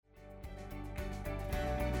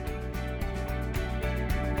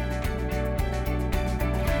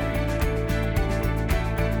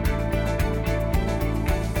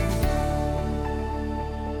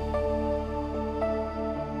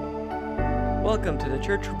Welcome to the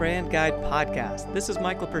Church Brand Guide Podcast. This is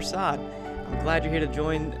Michael Persad. I'm glad you're here to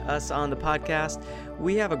join us on the podcast.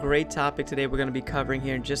 We have a great topic today we're going to be covering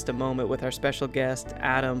here in just a moment with our special guest,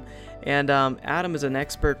 Adam. And Adam is an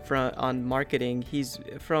expert on marketing. He's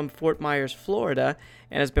from Fort Myers, Florida,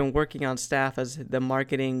 and has been working on staff as the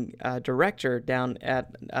marketing director down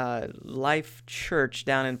at Life Church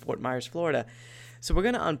down in Fort Myers, Florida. So we're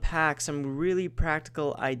going to unpack some really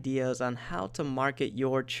practical ideas on how to market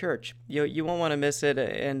your church. You won't want to miss it,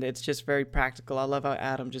 and it's just very practical. I love how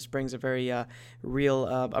Adam just brings a very real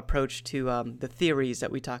approach to the theories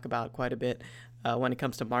that we talk about quite a bit when it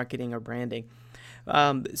comes to marketing or branding.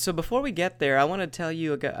 So before we get there, I want to tell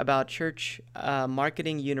you about Church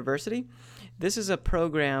Marketing University. This is a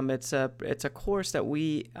program, it's a course that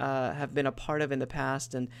we have been a part of in the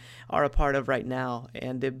past and are a part of right now.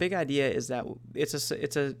 And the big idea is that it's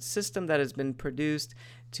a system that has been produced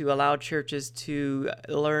to allow churches to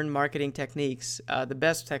learn marketing techniques, the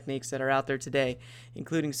best techniques that are out there today,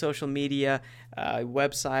 including social media,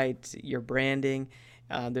 website, your branding.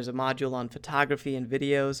 There's a module on photography and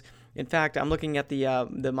videos. In fact, I'm looking at the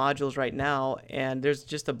modules right now, and there's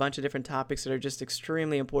just a bunch of different topics that are just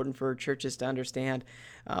extremely important for churches to understand.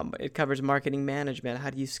 It covers marketing management.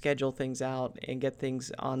 How do you schedule things out and get things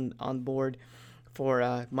on board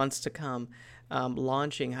for months to come?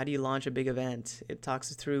 Launching. How do you launch a big event? It talks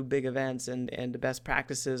us through big events and the best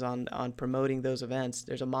practices on promoting those events.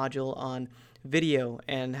 There's a module on video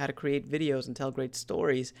and how to create videos and tell great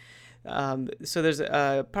stories. So there's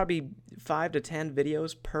probably 5 to 10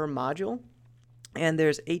 videos per module, and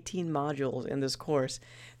there's 18 modules in this course.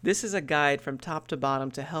 This is a guide from top to bottom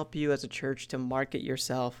to help you as a church to market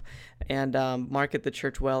yourself and market the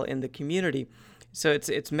church well in the community. So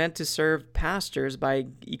it's meant to serve pastors by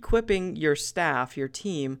equipping your staff, your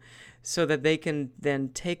team, so that they can then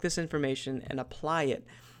take this information and apply it.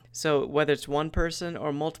 So whether it's one person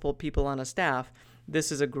or multiple people on a staff,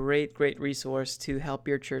 this is a great resource to help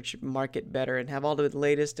your church market better and have all the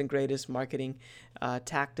latest and greatest marketing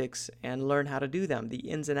tactics and learn how to do them, the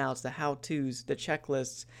ins and outs, the how-tos, the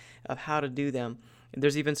checklists of how to do them. And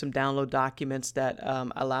there's even some download documents that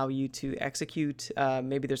allow you to execute.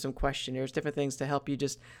 Maybe there's some questionnaires, different things to help you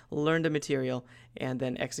just learn the material and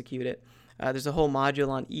then execute it. There's a whole module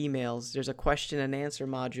on emails. There's a question and answer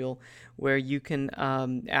module where you can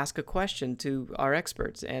ask a question to our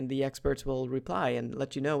experts, and the experts will reply and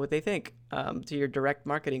let you know what they think to your direct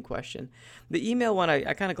marketing question. The email one,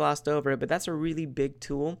 I kind of glossed over it, but that's a really big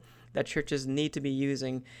tool that churches need to be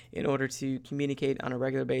using in order to communicate on a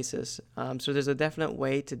regular basis. So there's a definite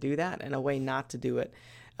way to do that and a way not to do it,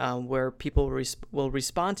 where people will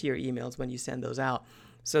respond to your emails when you send those out.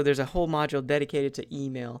 So there's a whole module dedicated to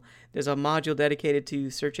email. There's a module dedicated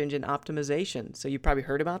to search engine optimization. So you probably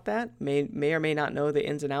heard about that, may or may not know the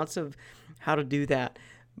ins and outs of how to do that.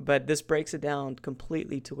 But this breaks it down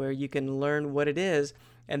completely to where you can learn what it is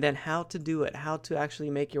and then how to do it, how to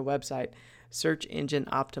actually make your website search engine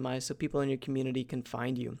optimized so people in your community can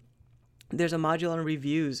find you. There's a module on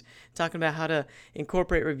reviews, talking about how to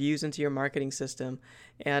incorporate reviews into your marketing system.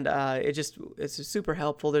 And it's super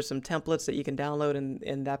helpful. There's some templates that you can download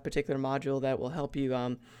in that particular module that will help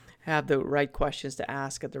you have the right questions to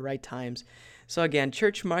ask at the right times. So again,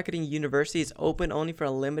 Church Marketing University is open only for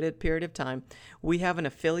a limited period of time. We have an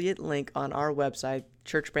affiliate link on our website,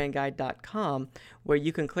 churchbrandguide.com, where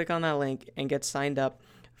you can click on that link and get signed up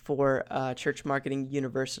for Church Marketing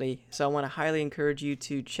University. So I want to highly encourage you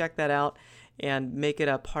to check that out and make it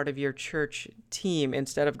a part of your church team.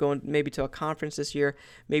 Instead of going maybe to a conference this year,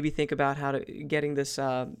 maybe think about how to getting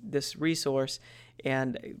this resource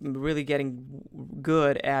and really getting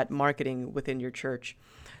good at marketing within your church.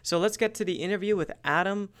 So let's get to the interview with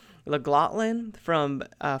Adam LeGlatlin from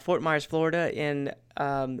Fort Myers, Florida,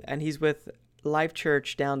 and he's with Life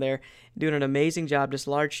Church down there, doing an amazing job. This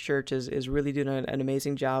large church is really doing an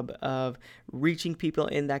amazing job of reaching people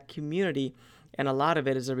in that community, and a lot of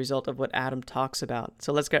it is a result of what Adam talks about.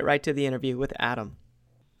 So let's get right to the interview with Adam.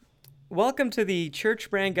 Welcome to the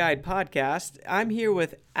Church Brand Guide podcast. I'm here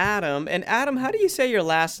with Adam. And Adam, how do you say your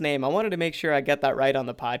last name? I wanted to make sure I get that right on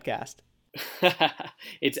the podcast.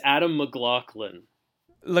 It's Adam McLaughlin.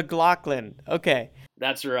 LeGlatlin. Okay.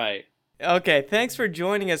 That's right. Okay, thanks for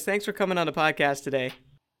joining us. Thanks for coming on the podcast today.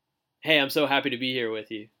 Hey, I'm so happy to be here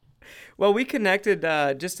with you. Well, we connected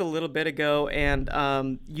just a little bit ago,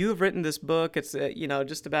 and you have written this book. It's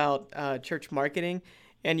just about church marketing,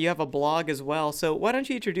 and you have a blog as well. So why don't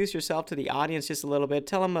you introduce yourself to the audience just a little bit?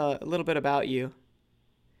 Tell them a little bit about you.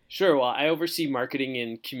 Sure. Well, I oversee marketing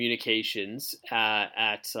and communications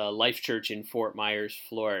at Life Church in Fort Myers,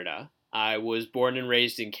 Florida. I was born and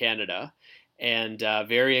raised in Canada, and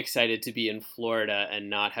very excited to be in Florida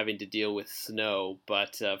and not having to deal with snow.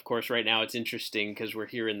 But of course, right now it's interesting because we're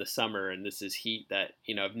here in the summer, and this is heat that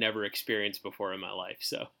I've never experienced before in my life.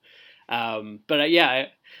 So,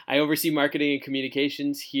 I oversee marketing and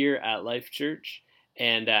communications here at Life Church,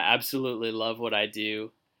 and absolutely love what I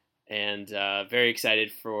do, and very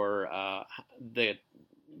excited for the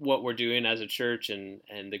what we're doing as a church and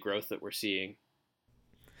the growth that we're seeing.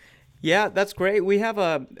 Yeah, that's great. We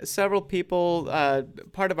have several people.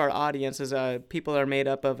 Part of our audience is people that are made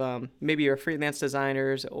up of maybe you're freelance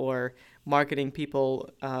designers or marketing people,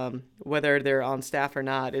 whether they're on staff or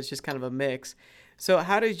not. It's just kind of a mix. So,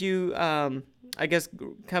 how did you, I guess,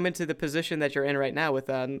 come into the position that you're in right now with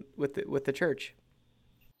the church?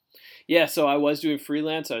 Yeah, so I was doing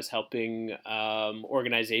freelance. I was helping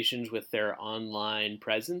organizations with their online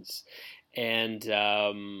presence, and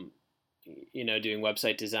doing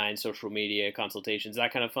website design, social media, consultations,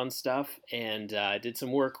 that kind of fun stuff. And I did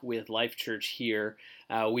some work with Life Church here.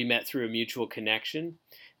 We met through a mutual connection,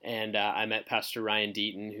 and I met Pastor Ryan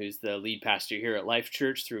Deaton, who's the lead pastor here at Life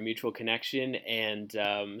Church, through a mutual connection, and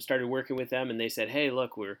started working with them. And they said, "Hey,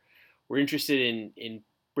 look, we're interested in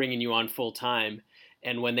bringing you on full time."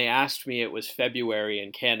 And when they asked me, it was February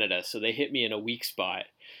in Canada, so they hit me in a weak spot,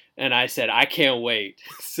 and I said, "I can't wait."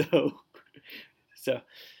 So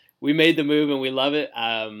we made the move and we love it.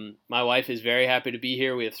 My wife is very happy to be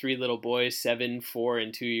here. We have 3 little boys, 7, 4,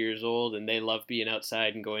 and 2 years old, and they love being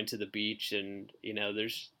outside and going to the beach. And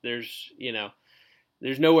there's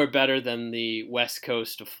nowhere better than the west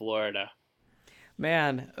coast of Florida.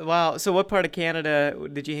 Man, wow. So, what part of Canada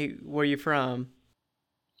were you from?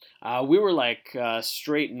 We were like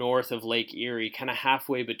straight north of Lake Erie, kind of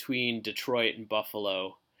halfway between Detroit and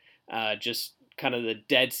Buffalo, just kind of the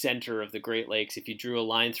dead center of the Great Lakes. If you drew a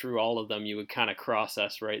line through all of them, you would kind of cross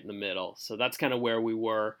us right in the middle. So that's kind of where we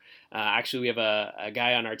were. Actually, we have a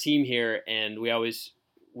guy on our team here, and we always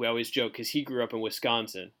joke because he grew up in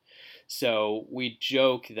Wisconsin. So we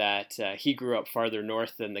joke that he grew up farther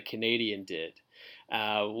north than the Canadian did,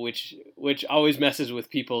 which always messes with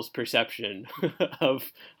people's perception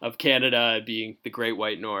of Canada being the Great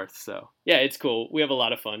White North. So yeah, it's cool. We have a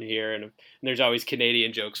lot of fun here, and there's always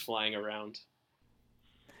Canadian jokes flying around.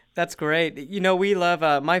 That's great. We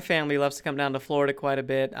love, my family loves to come down to Florida quite a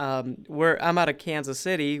bit. I'm out of Kansas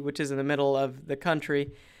City, which is in the middle of the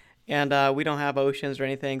country, and we don't have oceans or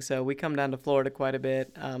anything, so we come down to Florida quite a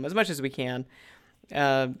bit, as much as we can.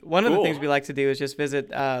 One of the things we like to do is just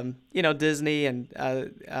visit, Disney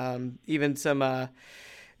and even some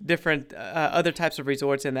different other types of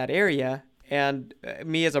resorts in that area. And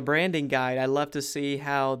me as a branding guide, I love to see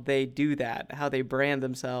how they do that, how they brand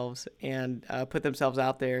themselves and put themselves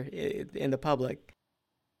out there in the public.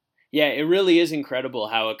 Yeah, it really is incredible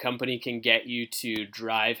how a company can get you to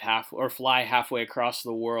drive or fly halfway across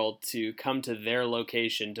the world to come to their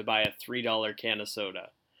location to buy a $3 can of soda.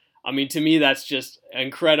 I mean, to me, that's just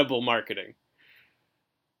incredible marketing.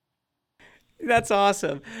 That's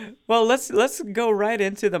awesome. Well, let's go right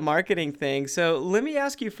into the marketing thing. So let me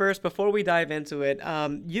ask you first before we dive into it.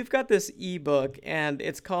 You've got this ebook, and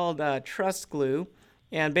it's called Trust Glue,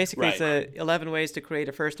 and basically Right. it's 11 ways to create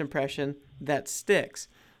a first impression that sticks.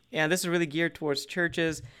 And this is really geared towards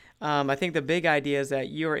churches. I think the big idea is that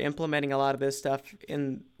you're implementing a lot of this stuff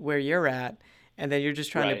in where you're at, and then you're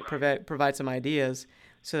just trying to provide some ideas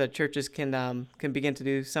so that churches can begin to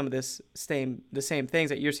do some of the same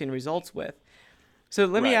things that you're seeing results with. So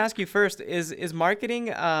let me ask you first: is marketing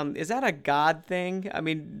is that a God thing? I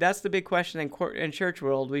mean, that's the big question in church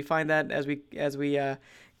world. We find that as we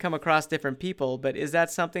come across different people. But is that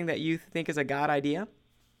something that you think is a God idea?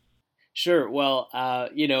 Sure. Well,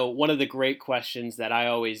 one of the great questions that I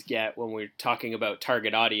always get when we're talking about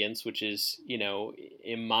target audience, which is,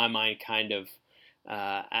 in my mind, kind of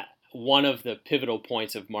one of the pivotal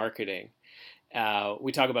points of marketing.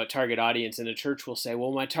 We talk about target audience, and the church will say,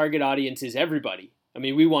 well, my target audience is everybody. I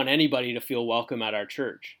mean, we want anybody to feel welcome at our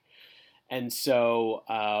church. And so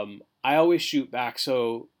I always shoot back.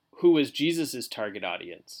 So who was Jesus's target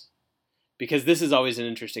audience? Because this is always an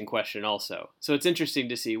interesting question also. So it's interesting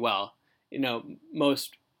to see, well,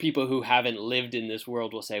 most people who haven't lived in this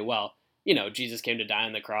world will say, well, Jesus came to die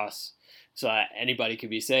on the cross so that anybody could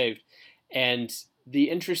be saved. And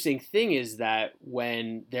the interesting thing is that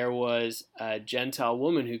when there was a Gentile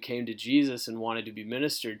woman who came to Jesus and wanted to be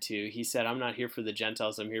ministered to, he said, I'm not here for the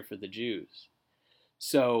Gentiles, I'm here for the Jews.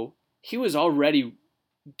 So he was already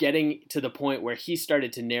getting to the point where he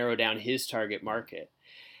started to narrow down his target market.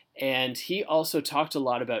 And he also talked a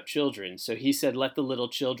lot about children. So he said, let the little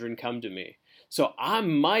children come to me. So I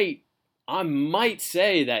might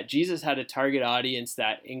say that Jesus had a target audience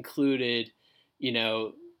that included you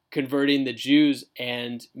know, converting the Jews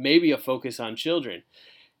and maybe a focus on children.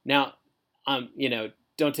 Now, you know,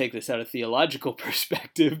 don't take this out of theological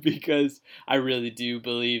perspective, because I really do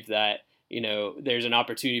believe that, you know, there's an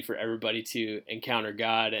opportunity for everybody to encounter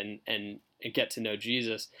God and get to know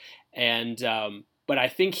Jesus. And, but I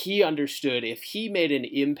think he understood if he made an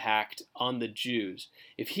impact on the Jews,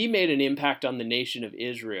 if he made an impact on the nation of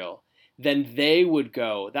Israel, then they would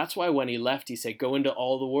go. That's why when he left, he said, go into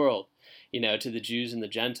all the world, you know, to the Jews and the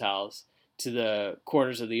Gentiles, to the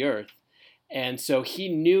corners of the earth. And so he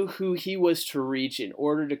knew who he was to reach in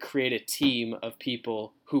order to create a team of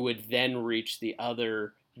people who would then reach the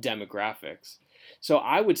other demographics. So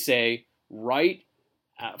I would say, right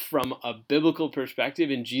from a biblical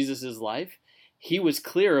perspective in Jesus's life, he was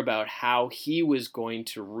clear about how he was going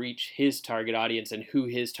to reach his target audience and who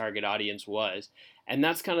his target audience was. And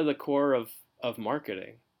that's kind of the core of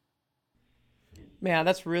marketing. Man,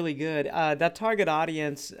 that's really good. That target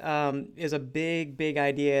audience is a big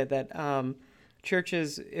idea that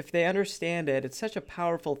churches, if they understand it, it's such a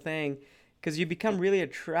powerful thing, because you become really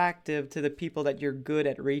attractive to the people that you're good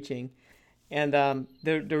at reaching. And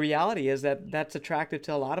the reality is that that's attractive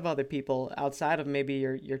to a lot of other people outside of maybe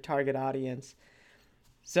your target audience.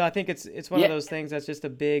 So I think it's one of those things that's just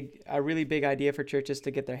a really big idea for churches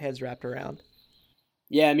to get their heads wrapped around.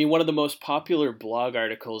 Yeah, I mean, one of the most popular blog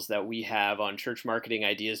articles that we have on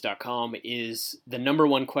churchmarketingideas.com is the number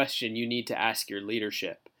one question you need to ask your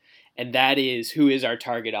leadership. And that is, who is our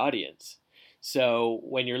target audience? So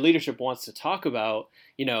when your leadership wants to talk about,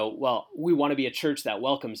 you know, well, we want to be a church that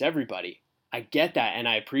welcomes everybody. I get that and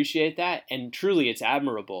I appreciate that. And truly, it's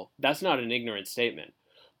admirable. That's not an ignorant statement.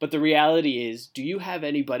 But the reality is, do you have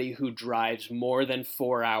anybody who drives more than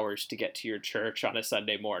 4 hours to get to your church on a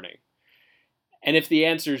Sunday morning? And if the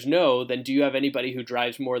answer is no, then do you have anybody who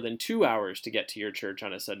drives more than 2 hours to get to your church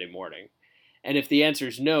on a Sunday morning? And if the answer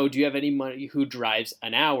is no, do you have anybody who drives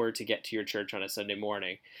an hour to get to your church on a Sunday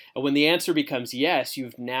morning? And when the answer becomes yes,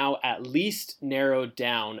 you've now at least narrowed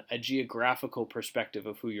down a geographical perspective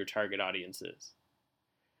of who your target audience is.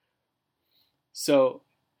 So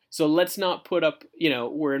let's not put up, you know,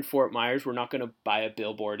 we're in Fort Myers, we're not going to buy a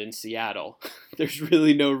billboard in Seattle. There's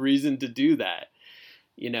really no reason to do that.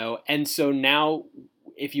 You know, and so now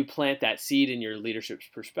if you plant that seed in your leadership's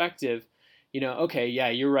perspective, you know, okay, yeah,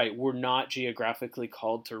 you're right. We're not geographically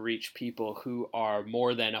called to reach people who are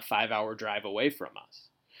more than a 5-hour drive away from us.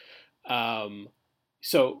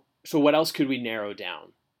 So what else could we narrow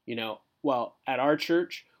down? You know, well, at our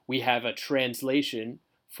church, we have a translation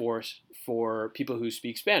for people who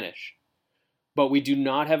speak Spanish, but we do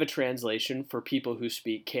not have a translation for people who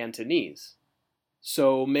speak Cantonese.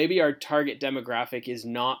 So maybe our target demographic is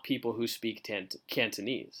not people who speak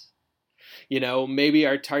Cantonese. You know, maybe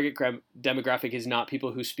our target demographic is not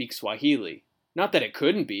people who speak Swahili. Not that it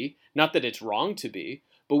couldn't be, not that it's wrong to be,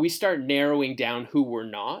 but we start narrowing down who we're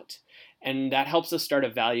not, and that helps us start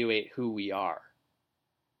evaluate who we are.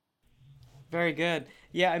 Very good.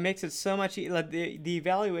 Yeah, it makes it so much like the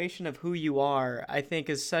evaluation of who you are, I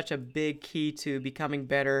think, is such a big key to becoming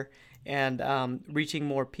better and reaching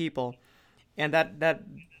more people. And that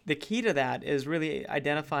the key to that is really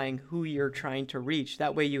identifying who you're trying to reach.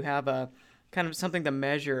 That way you have a kind of something to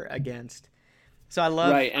measure against. So I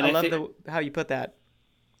love how you put that.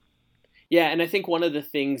 Yeah, and I think one of the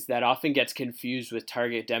things that often gets confused with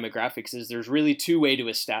target demographics is there's really two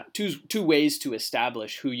ways to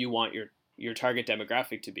establish who you want your target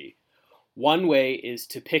demographic to be. One way is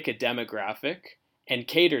to pick a demographic and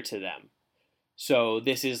cater to them. So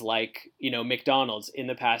this is like, you know, McDonald's in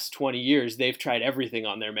the past 20 years, they've tried everything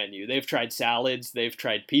on their menu. They've tried salads, they've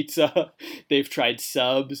tried pizza, they've tried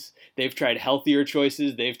subs, they've tried healthier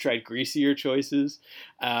choices, they've tried greasier choices.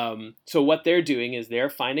 So what they're doing is they're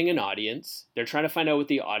finding an audience, they're trying to find out what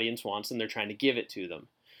the audience wants, and they're trying to give it to them.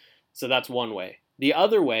 So that's one way. The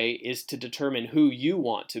other way is to determine who you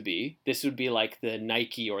want to be. This would be like the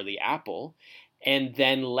Nike or the Apple. And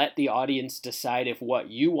then let the audience decide if what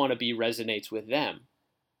you want to be resonates with them.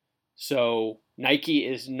 So Nike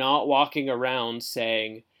is not walking around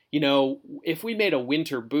saying, you know, if we made a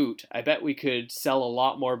winter boot, I bet we could sell a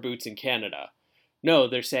lot more boots in Canada. No,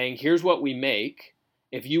 they're saying, here's what we make.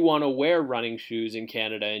 If you want to wear running shoes in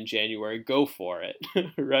Canada in January, go for it,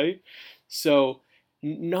 right? So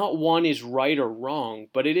not one is right or wrong,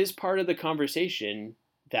 but it is part of the conversation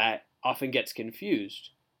that often gets confused.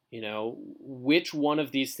 You know, which one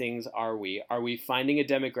of these things are we? Are we finding a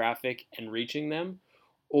demographic and reaching them?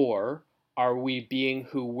 Or are we being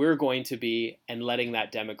who we're going to be and letting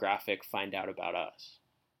that demographic find out about us?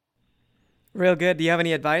 Real good. Do you have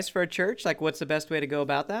any advice for a church? Like, what's the best way to go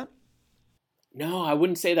about that? No, I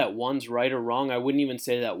wouldn't say that one's right or wrong. I wouldn't even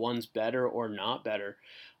say that one's better or not better.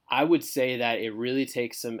 I would say that it really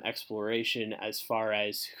takes some exploration as far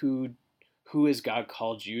as who has God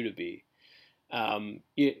called you to be.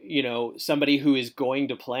 Somebody who is going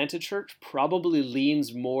to plant a church probably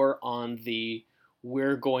leans more on the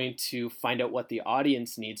we're going to find out what the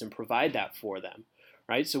audience needs and provide that for them,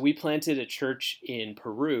 right? So we planted a church in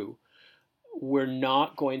Peru. We're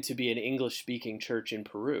not going to be an English speaking church in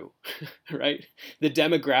Peru, right? The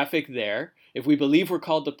demographic there, if we believe we're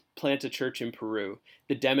called to plant a church in Peru,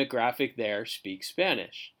 the demographic there speaks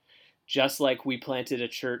Spanish. Just like we planted a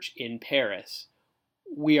church in Paris,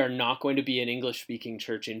 we are not going to be an English speaking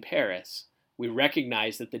church in Paris. We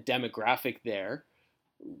recognize that the demographic there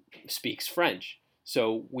speaks French.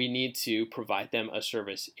 So we need to provide them a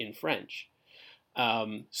service in French.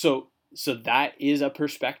 So that is a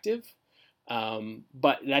perspective.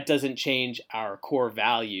 But that doesn't change our core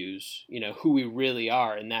values, who we really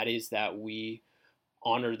are. And that is that we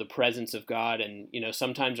honor the presence of God. And,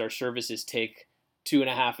 sometimes our services take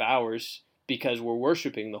 2.5 hours because we're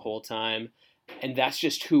worshiping the whole time. And that's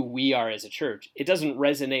just who we are as a church. It doesn't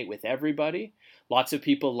resonate with everybody. Lots of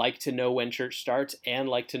people like to know when church starts and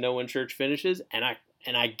like to know when church finishes. And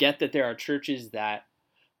I get that there are churches that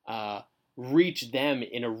reach them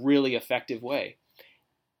in a really effective way.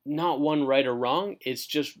 Not one right or wrong. It's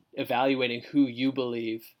just evaluating who you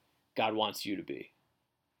believe God wants you to be.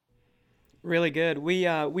 Really good.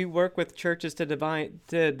 We work with churches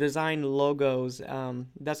to design logos.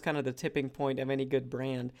 That's kind of the tipping point of any good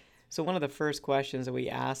brand. So one of the first questions that we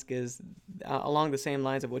ask is along the same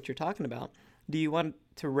lines of what you're talking about. Do you want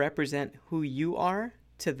to represent who you are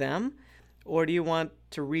to them, or do you want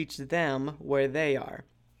to reach them where they are?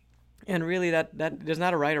 And really, that there's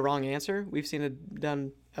not a right or wrong answer. We've seen it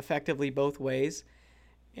done effectively both ways,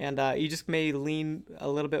 and you just may lean a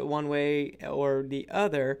little bit one way or the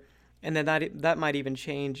other, and then that might even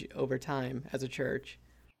change over time as a church.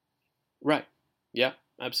 Right. Yeah,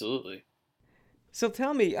 absolutely. So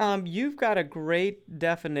tell me, you've got a great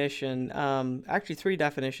definition, actually three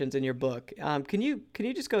definitions in your book. Can you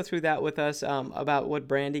just go through that with us about what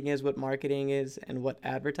branding is, what marketing is, and what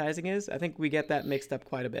advertising is? I think we get that mixed up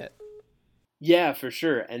quite a bit. Yeah, for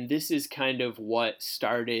sure. And this is kind of what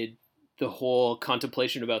started the whole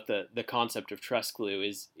contemplation about the concept of Trust Glue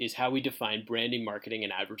is how we define branding, marketing,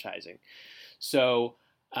 and advertising. So,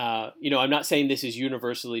 I'm not saying this is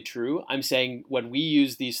universally true. I'm saying when we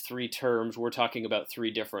use these three terms, we're talking about three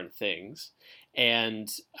different things. And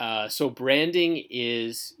so branding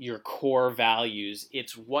is your core values.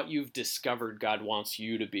 It's what you've discovered God wants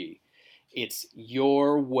you to be. It's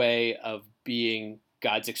your way of being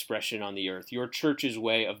God's expression on the earth, your church's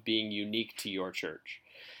way of being unique to your church.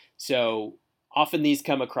 So often these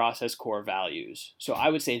come across as core values. So I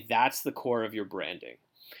would say that's the core of your branding.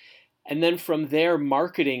 And then from there,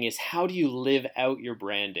 marketing is how do you live out your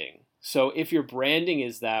branding? So if your branding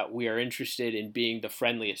is that we are interested in being the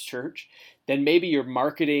friendliest church, then maybe your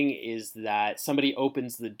marketing is that somebody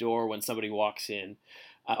opens the door when somebody walks in.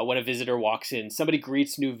 When a visitor walks in, somebody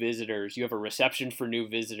greets new visitors, you have a reception for new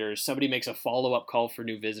visitors, somebody makes a follow-up call for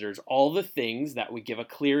new visitors, all the things that would give a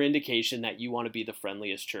clear indication that you want to be the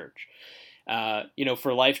friendliest church.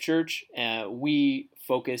 For Life Church, we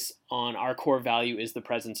focus on our core value is the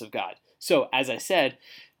presence of God. So as I said,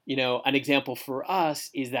 an example for us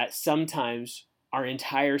is that sometimes our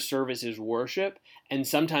entire service is worship, and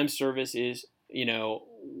sometimes service is,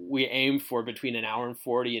 we aim for between an hour and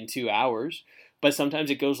 40 and 2 hours. But sometimes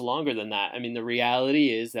it goes longer than that. I mean, the reality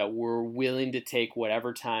is that we're willing to take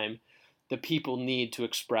whatever time the people need to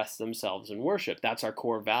express themselves in worship. That's our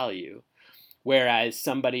core value. Whereas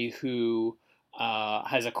somebody who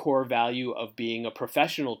has a core value of being a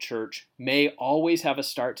professional church may always have a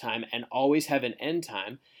start time and always have an end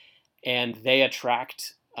time, and they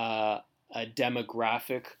attract a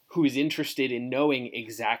demographic who is interested in knowing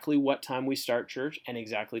exactly what time we start church and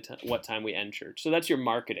exactly what time we end church. So that's your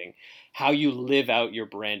marketing, how you live out your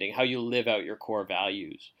branding, how you live out your core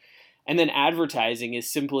values. And then advertising is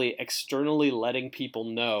simply externally letting people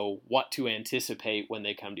know what to anticipate when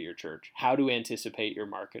they come to your church, how to anticipate your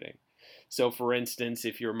marketing. So for instance,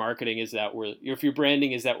 if your marketing is that if your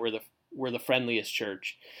branding is that we're the friendliest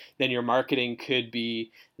church, then your marketing could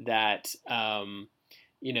be that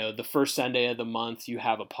the first Sunday of the month, you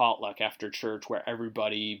have a potluck after church where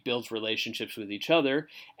everybody builds relationships with each other,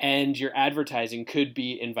 and your advertising could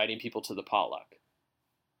be inviting people to the potluck.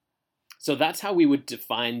 So that's how we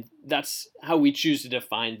choose to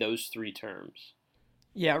define those three terms.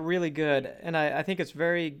 Yeah, really good. And I think it's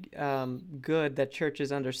very good that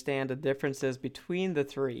churches understand the differences between the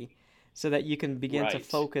three, so that you can begin to Right.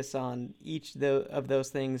 focus on each of those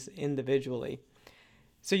things individually.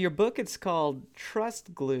 So your book, it's called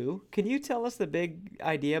Trust Glue. Can you tell us the big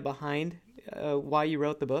idea behind why you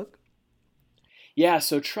wrote the book? Yeah,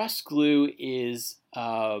 so Trust Glue is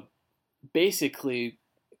basically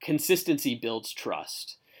consistency builds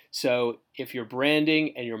trust. So if your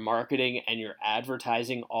branding and your marketing and your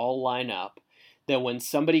advertising all line up, then when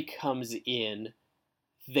somebody comes in,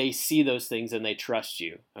 they see those things and they trust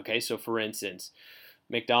you. Okay, so for instance,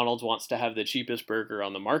 McDonald's wants to have the cheapest burger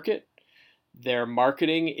on the market. Their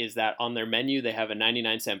marketing is that on their menu they have a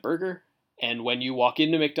 99-cent burger. And when you walk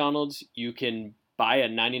into McDonald's, you can buy a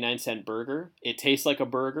 99-cent burger. It tastes like a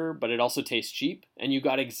burger, but it also tastes cheap. And you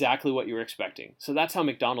got exactly what you were expecting. So that's how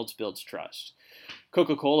McDonald's builds trust.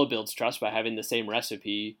 Coca-Cola builds trust by having the same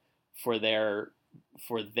recipe for their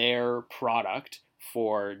product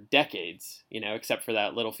for decades, except for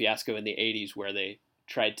that little fiasco in the 80s where they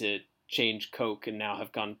tried to change Coke and now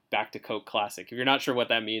have gone back to Coke Classic. If you're not sure what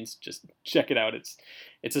that means, just check it out.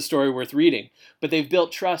 It's a story worth reading. But they've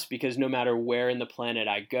built trust because no matter where in the planet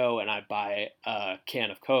I go and I buy a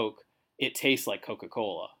can of Coke, it tastes like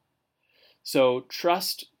Coca-Cola. So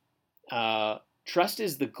trust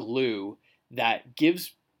is the glue that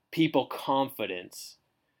gives people confidence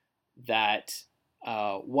that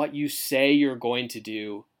what you say you're going to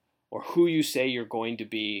do or who you say you're going to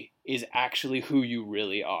be is actually who you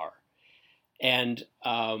really are. And,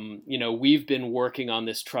 we've been working on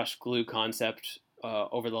this trust glue concept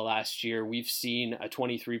over the last year. We've seen a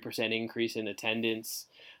 23% increase in attendance,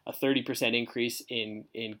 a 30% increase in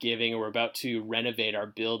giving. We're about to renovate our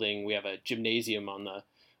building. We have a gymnasium on the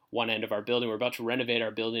one end of our building. We're about to renovate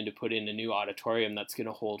our building to put in a new auditorium that's going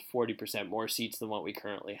to hold 40% more seats than what we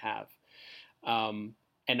currently have. And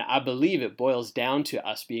I believe it boils down to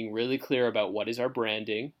us being really clear about what is our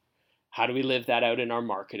branding, how do we live that out in our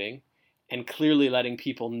marketing, and clearly letting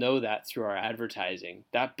people know that through our advertising.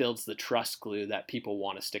 That builds the trust glue that people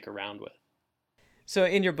want to stick around with. So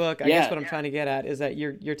in your book, I guess Yeah, what I'm trying to get at is that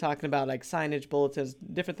you're talking about like signage, bulletins,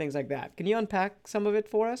 different things like that. Can you unpack some of it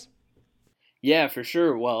for us? yeah, for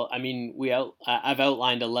sure. Well, I mean, I've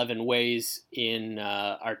outlined 11 ways in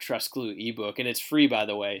our Trust Glue ebook, and it's free, by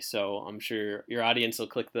the way. So I'm sure your audience will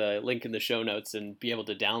click the link in the show notes and be able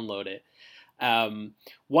to download it.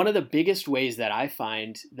 One of the biggest ways that I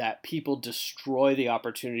find that people destroy the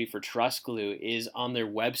opportunity for Trust Glue is on their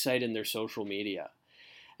website and their social media.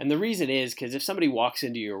 And the reason is because if somebody walks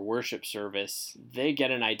into your worship service, they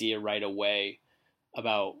get an idea right away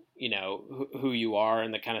about who you are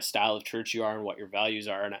and the kind of style of church you are and what your values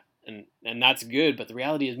are, and that's good. But the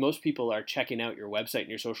reality is most people are checking out your website and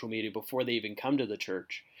your social media before they even come to the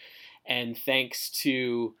church. And thanks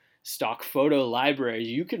to stock photo libraries,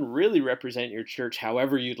 you can really represent your church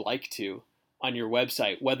however you'd like to on your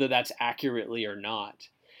website, whether that's accurately or not.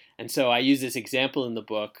 And so I use this example in the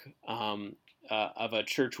book of a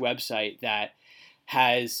church website that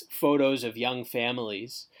has photos of young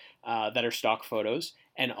families that are stock photos.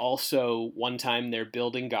 And also, one time their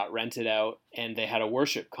building got rented out and they had a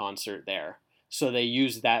worship concert there. So they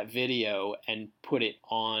used that video and put it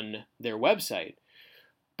on their website.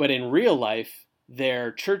 But in real life,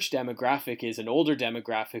 their church demographic is an older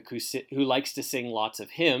demographic who likes to sing lots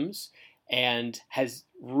of hymns and has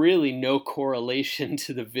really no correlation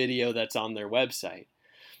to the video that's on their website.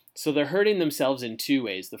 So they're hurting themselves in two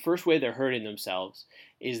ways. The first way they're hurting themselves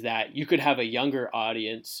is that you could have a younger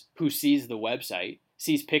audience who sees the website,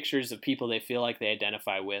 sees pictures of people they feel like they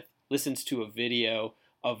identify with, listens to a video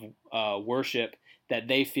of worship that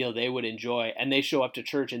they feel they would enjoy, and they show up to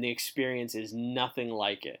church and the experience is nothing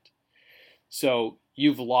like it. So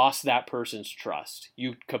you've lost that person's trust.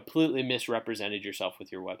 You completely misrepresented yourself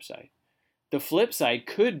with your website. The flip side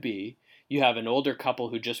could be you have an older couple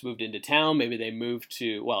who just moved into town. Maybe they moved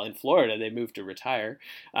to, well, in Florida, they moved to retire.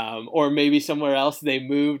 Or maybe somewhere else they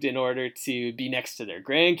moved in order to be next to their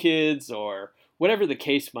grandkids or whatever the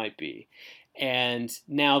case might be. And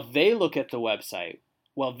now they look at the website.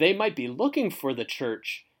 Well, they might be looking for the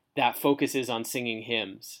church that focuses on singing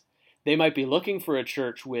hymns. They might be looking for a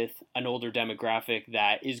church with an older demographic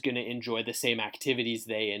that is going to enjoy the same activities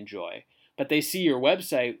they enjoy. But they see your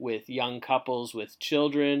website with young couples with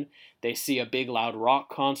children. They see a big loud rock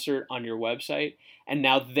concert on your website. And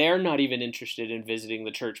now they're not even interested in visiting the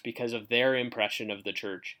church because of their impression of the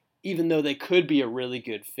church, even though they could be a really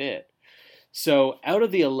good fit. So out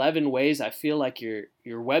of the 11 ways, I feel like your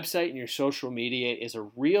website and your social media is a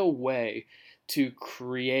real way to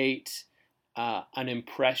create an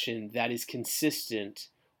impression that is consistent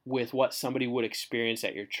with what somebody would experience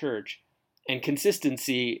at your church. And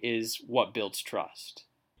consistency is what builds trust.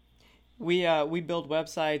 We build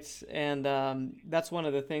websites, and that's one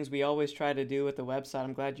of the things we always try to do with the website.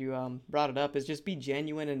 I'm glad you brought it up. Is just be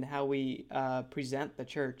genuine in how we present the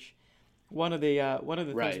church. One of the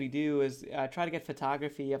things Right. we do is try to get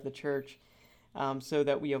photography of the church, so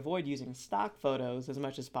that we avoid using stock photos as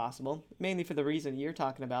much as possible. Mainly for the reason you're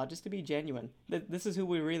talking about, just to be genuine. This is who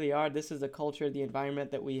we really are. This is the culture, the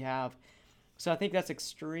environment that we have. So I think that's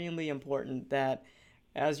extremely important. That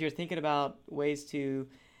as you're thinking about ways to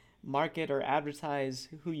market or advertise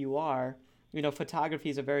who you are, photography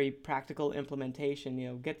is a very practical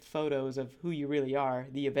implementation. Get photos of who you really are,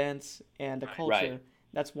 the events and the Right. culture.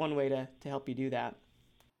 That's one way to help you do that.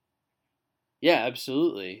 Yeah,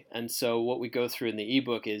 absolutely. And so what we go through in the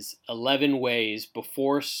ebook is 11 ways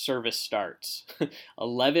before service starts,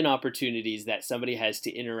 11 opportunities that somebody has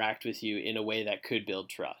to interact with you in a way that could build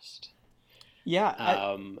trust. Yeah,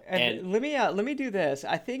 And and let me do this.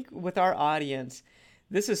 I think with our audience,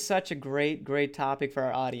 this is such a great topic for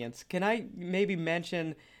our audience. Can I maybe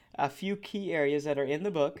mention a few key areas that are in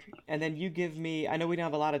the book, and then you give me. I know we don't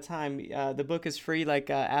have a lot of time. The book is free, like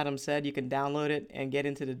Adam said. You can download it and get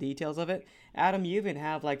into the details of it. Adam, you even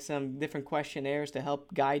have like some different questionnaires to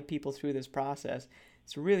help guide people through this process.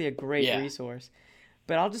 It's really a great yeah, resource.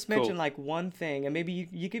 But I'll just mention cool. like one thing, and maybe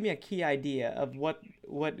you give me a key idea of what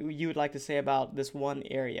you would like to say about this one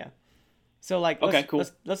area. So like Okay, let's cool.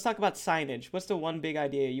 let's let's talk about signage. What's the one big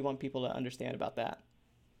idea you want people to understand about that?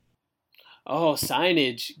 Oh,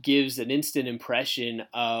 signage gives an instant impression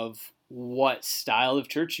of what style of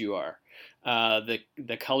church you are.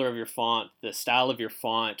 The color of your font, the style of your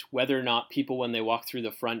font, whether or not people when they walk through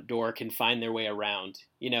the front door can find their way around.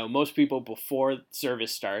 Most people before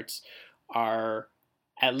service starts are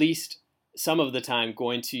at least some of the time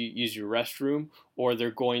going to use your restroom or they're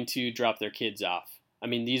going to drop their kids off. I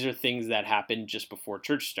mean, these are things that happen just before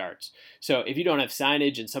church starts. So if you don't have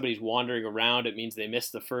signage and somebody's wandering around, it means they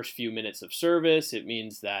missed the first few minutes of service. It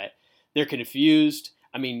means that they're confused.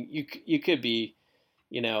 I mean, you could be,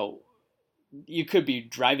 you know, you could be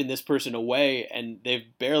driving this person away and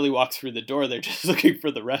they've barely walked through the door. They're just looking for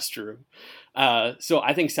the restroom. So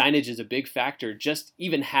I think signage is a big factor. Just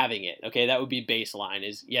even having it, okay, that would be baseline.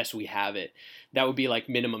 Is yes, we have it. That would be like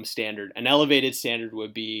minimum standard. An elevated standard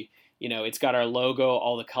would be, it's got our logo.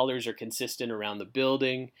 All the colors are consistent around the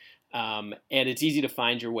building, and it's easy to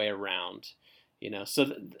find your way around.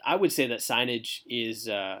 I would say that signage is,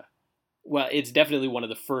 well, it's definitely one of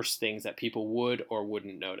the first things that people would or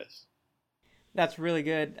wouldn't notice. That's really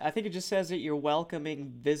good. I think it just says that you're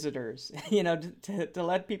welcoming visitors, to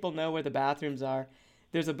let people know where the bathrooms are.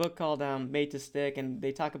 There's a book called Made to Stick, and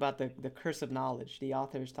they talk about the curse of knowledge. The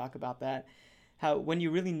authors talk about that. How when you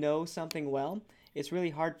really know something well, it's really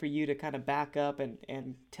hard for you to kind of back up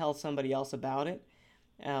and tell somebody else about it.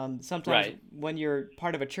 Sometimes Right. when you're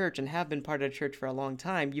part of a church and have been part of a church for a long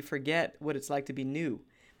time, you forget what it's like to be new.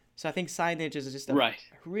 So I think signage is just a Right.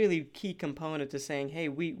 really key component to saying, hey,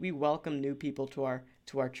 we welcome new people to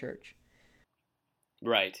our church.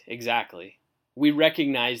 Right. Exactly. We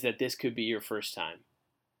recognize that this could be your first time.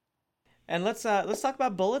 And let's talk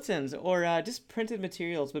about bulletins or just printed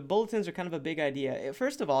materials. But bulletins are kind of a big idea.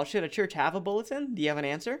 First of all, should a church have a bulletin? Do you have an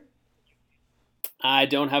answer? I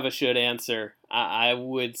don't have a should answer. I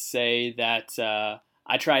would say that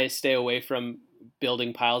I try to stay away from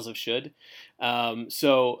building piles of should.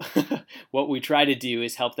 So, what we try to do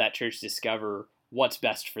is help that church discover what's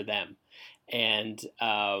best for them. And,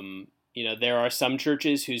 there are some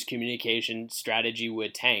churches whose communication strategy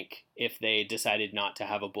would tank if they decided not to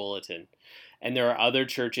have a bulletin. And there are other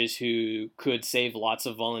churches who could save lots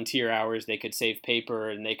of volunteer hours, they could save paper,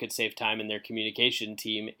 and they could save time in their communication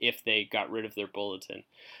team if they got rid of their bulletin.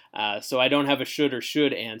 So I don't have a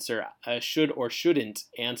should answer, a should or shouldn't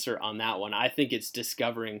answer on that one. I think it's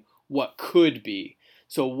discovering what could be.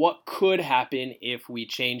 So what could happen if we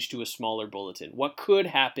change to a smaller bulletin? What could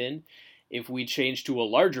happen if we change to a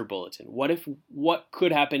larger bulletin? What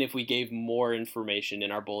could happen if we gave more information in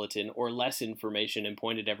our bulletin or less information and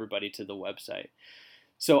pointed everybody to the website?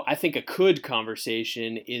 So I think a could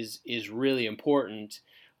conversation is really important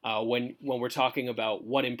when we're talking about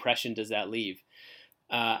what impression does that leave.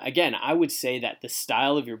 Again, I would say that the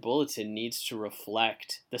style of your bulletin needs to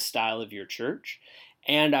reflect the style of your church,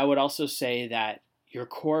 and I would also say that your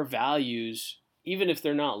core values, even if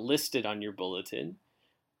they're not listed on your bulletin,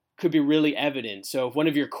 could be really evident. So if one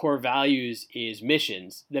of your core values is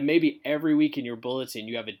missions, then maybe every week in your bulletin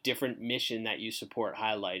you have a different mission that you support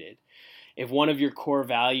highlighted. If one of your core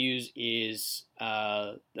values is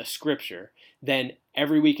the scripture, then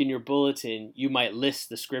every week in your bulletin you might list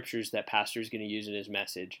the scriptures that pastor is going to use in his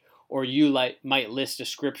message. or you might list a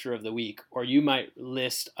scripture of the week, or you might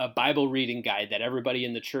list a Bible reading guide that everybody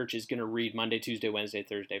in the church is going to read Monday, Tuesday, Wednesday,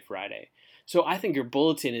 Thursday, Friday. So I think your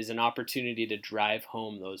bulletin is an opportunity to drive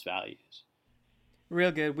home those values.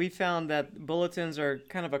 Real good. We found that bulletins are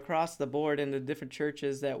kind of across the board in the different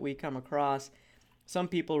churches that we come across. Some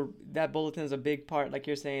people, that bulletin is a big part, like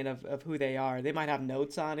you're saying, of who they are. They might have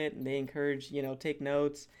notes on it, and they encourage, take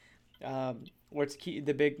notes, or it's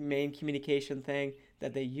the big main communication thing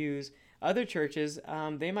that they use. Other churches,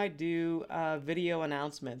 they might do video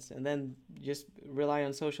announcements and then just rely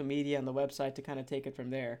on social media and the website to kind of take it from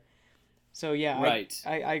there. So yeah, Right.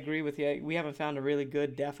 I agree with you. We haven't found a really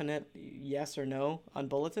good definite yes or no on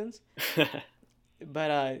bulletins,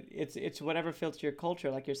 but it's whatever fits your culture,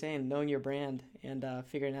 like you're saying, knowing your brand and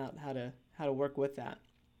figuring out how to work with that.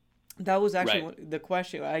 That was actually Right. the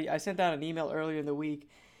question. I sent out an email earlier in the week,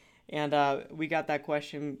 and we got that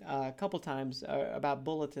question a couple times about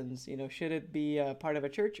bulletins. Should it be part of a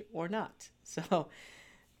church or not? So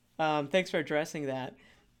thanks for addressing that.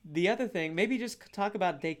 The other thing, maybe just talk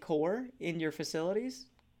about decor in your facilities.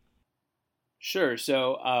 Sure.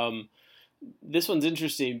 So this one's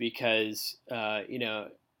interesting because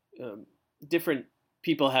different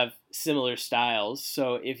people have similar styles.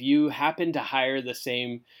 So if you happen to hire the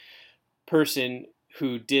same person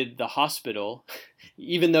who did the hospital,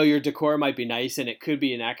 even though your decor might be nice and it could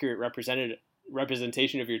be an accurate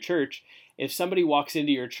representation of your church, if somebody walks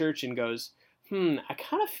into your church and goes, I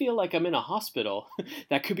kind of feel like I'm in a hospital,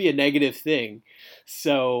 that could be a negative thing.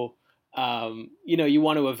 So, you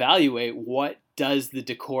want to evaluate, what does the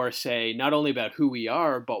decor say, not only about who we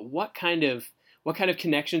are, but what kind of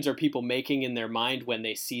connections are people making in their mind when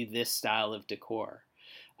they see this style of decor?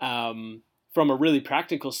 From a really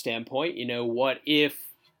practical standpoint, what if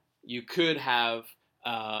you could have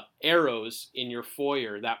arrows in your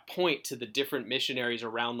foyer that point to the different missionaries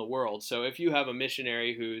around the world? So if you have a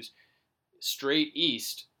missionary who's straight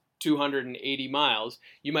east 280 miles,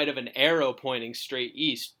 you might have an arrow pointing straight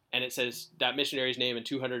east, and it says that missionary's name in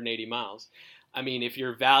 280 miles. I mean, if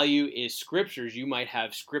your value is scriptures, you might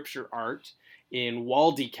have scripture art in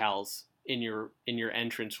wall decals in your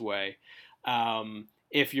entranceway.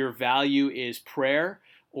 If your value is prayer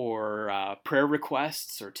or prayer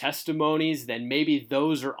requests or testimonies, then maybe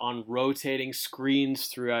those are on rotating screens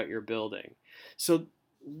throughout your building. So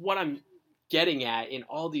what I'm getting at in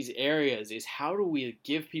all these areas is, how do we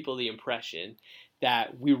give people the impression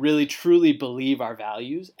that we really truly believe our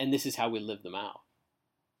values and this is how we live them out?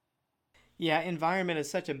 Yeah, environment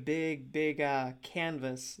is such a big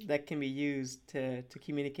canvas that can be used to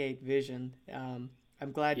communicate vision.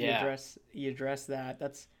 I'm glad Yeah. you address that.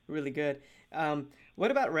 That's really good.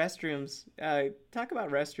 What about restrooms? Talk about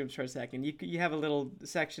restrooms for a second. You have a little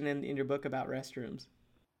section in your book about restrooms.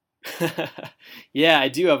 Yeah, I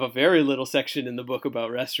do have a very little section in the book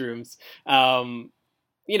about restrooms.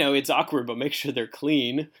 It's awkward, but make sure they're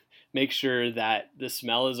clean. Make sure that the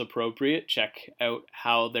smell is appropriate. Check out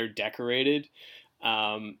how they're decorated.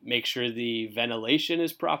 Make sure the ventilation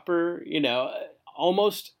is proper.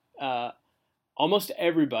 Almost almost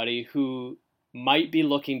everybody who might be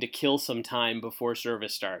looking to kill some time before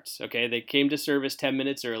service starts. Okay, they came to service 10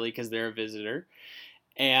 minutes early because they're a visitor,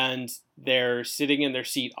 and they're sitting in their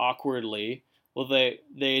seat awkwardly. Well,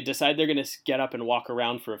 they decide they're going to get up and walk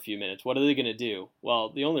around for a few minutes. What are they going to do? Well,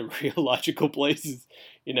 the only real logical place is,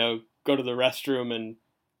 go to the restroom and,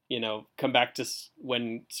 come back to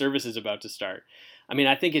when service is about to start. I mean,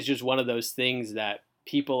 I think it's just one of those things that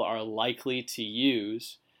people are likely to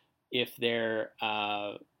use if they're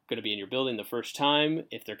going to be in your building the first time,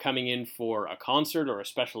 if they're coming in for a concert or a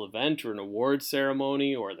special event or an award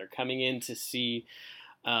ceremony, or they're coming in to see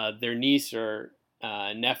their niece or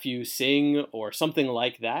nephew sing or something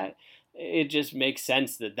like that. It just makes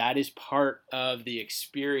sense that that is part of the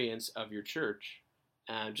experience of your church.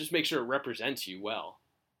 Just make sure it represents you well.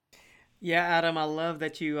 Yeah, Adam, I love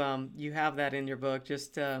that you have that in your book.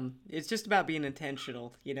 Just it's just about being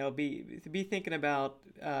intentional. Be thinking about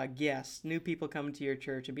guests, new people coming to your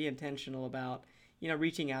church, and be intentional about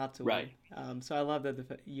reaching out to them. Right. So I love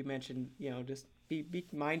that you mentioned just be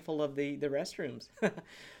mindful of the restrooms.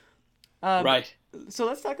 um, Right. so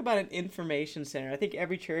let's talk about an information center. I think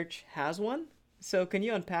every church has one. So can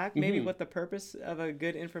you unpack maybe Hmm. what the purpose of a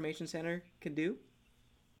good information center could do?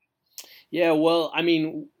 Yeah. Well, I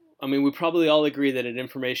mean, we probably all agree that an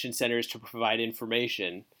information center is to provide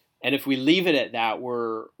information, and if we leave it at that,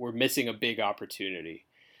 we're missing a big opportunity.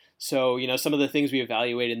 So, some of the things we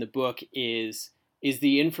evaluate in the book is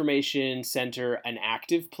the information center an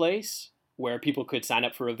active place where people could sign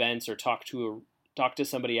up for events or talk to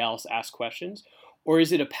somebody else, ask questions, Or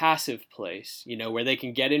is it a passive place, where they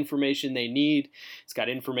can get information they need? It's got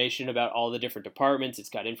information about all the different departments. It's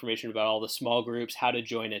got information about all the small groups, how to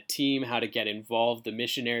join a team, how to get involved, the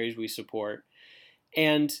missionaries we support.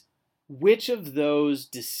 And which of those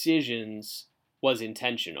decisions was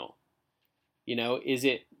intentional? Is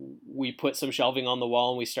it we put some shelving on the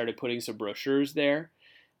wall and we started putting some brochures there?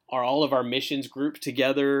 Are all of our missions grouped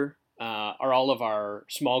together? Are all of our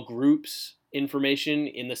small groups information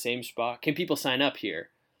in the same spot? Can people sign up here?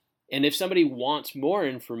 And if somebody wants more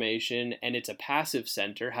information and it's a passive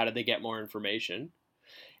center, how do they get more information?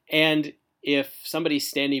 And if somebody's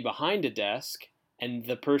standing behind a desk and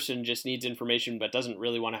the person just needs information but doesn't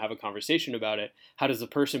really want to have a conversation about it, how does the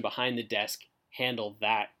person behind the desk handle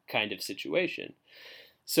that kind of situation?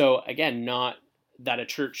 So again, not that a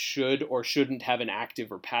church should or shouldn't have an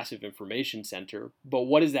active or passive information center, but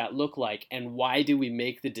what does that look like, and why do we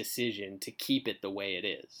make the decision to keep it the way it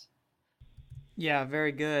is? Yeah,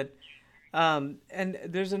 very good. And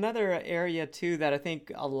there's another area too that I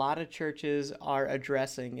think a lot of churches are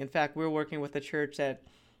addressing. In fact, we're working with a church that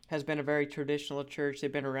has been a very traditional church.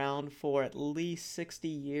 They've been around for at least 60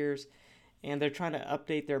 years, and they're trying to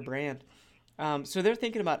update their brand. So they're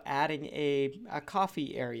thinking about adding a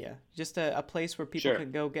coffee area, just a place where people Sure.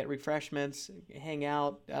 can go get refreshments, hang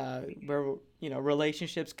out, where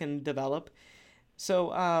relationships can develop.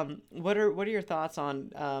 So what are your thoughts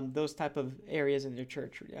on those type of areas in your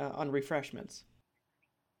church on refreshments?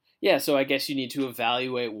 Yeah, so I guess you need to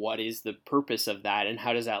evaluate what is the purpose of that and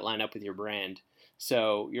how does that line up with your brand.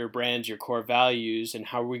 So your brand, your core values, and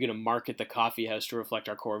how are we going to market the coffee house to reflect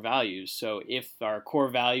our core values? So if our core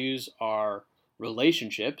values are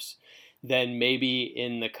relationships, then maybe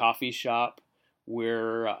in the coffee shop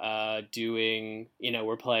we're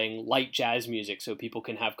we're playing light jazz music so people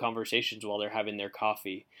can have conversations while they're having their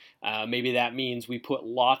coffee. Maybe that means we put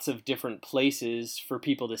lots of different places for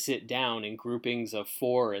people to sit down in groupings of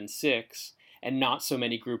 4 and 6 and not so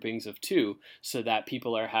many groupings of 2, so that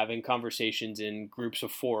people are having conversations in groups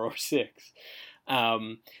of 4 or 6.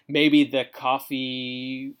 Maybe the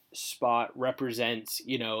coffee spot represents,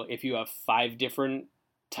 if you have 5 different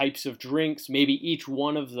types of drinks, maybe each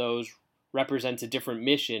one of those represents a different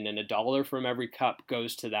mission, and $1 from every cup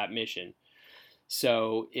goes to that mission.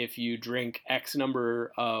 So if you drink X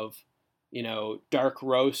number of, dark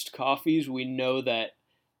roast coffees, we know that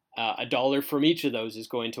 $1 from each of those is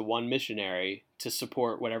going to one missionary to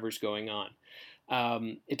support whatever's going on.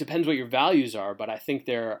 It depends what your values are, but I think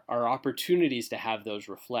there are opportunities to have those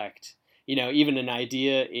reflect. Even an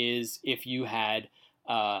idea is if you had,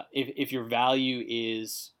 if your value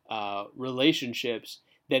is relationships,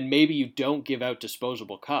 then maybe you don't give out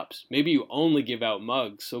disposable cups. Maybe you only give out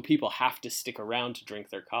mugs so people have to stick around to drink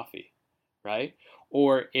their coffee, right?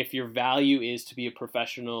 Or if your value is to be a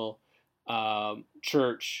professional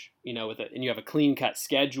church, and you have a clean cut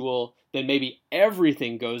schedule, then maybe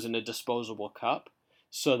everything goes in a disposable cup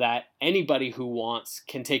so that anybody who wants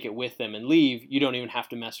can take it with them and leave. You don't even have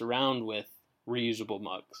to mess around with reusable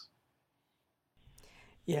mugs.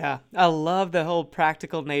 Yeah, I love the whole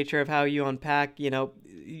practical nature of how you unpack,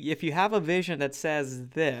 if you have a vision that says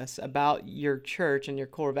this about your church and your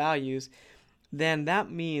core values, then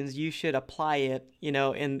that means you should apply it,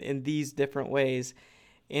 in these different ways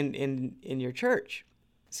in your church.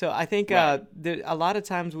 So I think Right. a lot of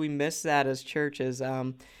times we miss that as churches.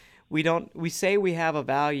 We say we have a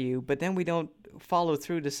value, but then we don't follow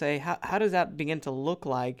through to say how does that begin to look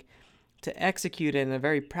like to execute it in a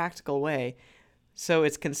very practical way, so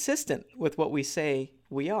it's consistent with what we say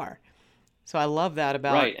we are. So I love that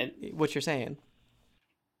about Right. And what you're saying.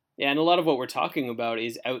 yeah, and a lot of what we're talking about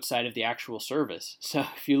is outside of the actual service. So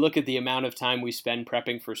if you look at the amount of time we spend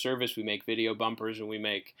prepping for service, we make video bumpers and we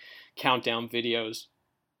make countdown videos.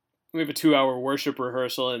 We have a 2-hour worship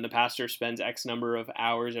rehearsal, and the pastor spends X number of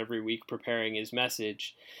hours every week preparing his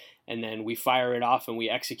message. And then we fire it off and we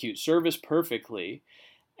execute service perfectly.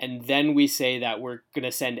 And then we say that we're going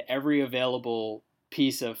to send every available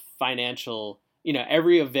piece of financial,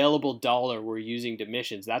 every available dollar we're using to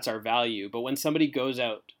missions. That's our value. But when somebody goes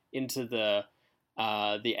out into the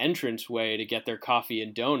entranceway to get their coffee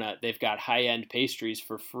and donut, they've got high-end pastries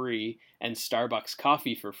for free and Starbucks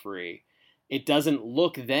coffee for free. It doesn't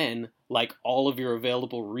look then like all of your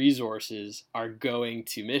available resources are going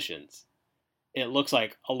to missions. It looks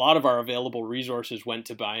like a lot of our available resources went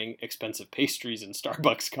to buying expensive pastries and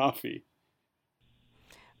Starbucks coffee.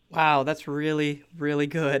 Wow, that's really, really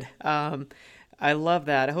good. I love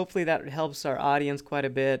that. Hopefully that helps our audience quite a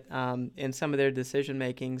bit in some of their decision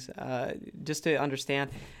makings, just to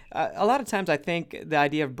understand. A lot of times I think the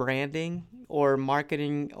idea of branding or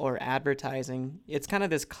marketing or advertising. It's kind of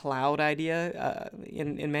this cloud idea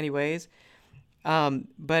in many ways.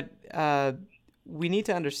 But we need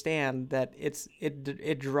to understand that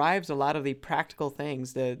it drives a lot of the practical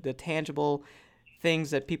things, the tangible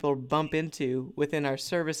things that people bump into within our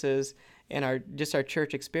services and our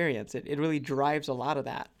church experience. It really drives a lot of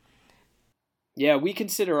that. Yeah, we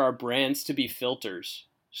consider our brands to be filters.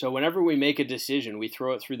 So whenever we make a decision, we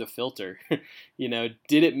throw it through the filter.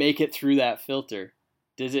 Did it make it through that filter?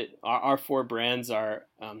 Does it? Our four brands are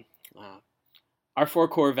our four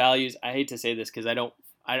core values. I hate to say this because I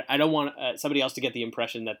don't want somebody else to get the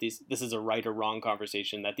impression that this is a right or wrong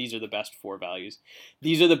conversation, that these are the best four values.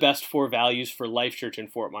 These are the best four values for Life Church in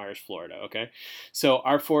Fort Myers, Florida, okay? So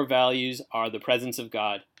our four values are the presence of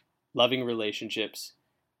God, loving relationships,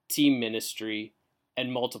 team ministry,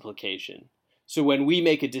 and multiplication. So when we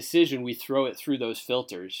make a decision, we throw it through those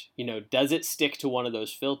filters. Does it stick to one of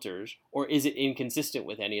those filters, or is it inconsistent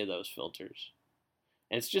with any of those filters?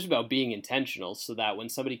 And it's just about being intentional so that when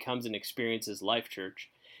somebody comes and experiences Life Church,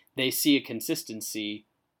 they see a consistency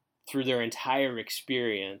through their entire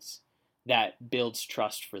experience that builds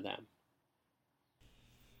trust for them.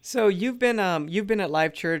 So you've been at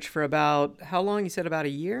Life Church for about how long? You said about a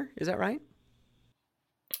year. Is that right?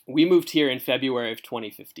 We moved here in February of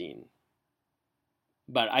 2015,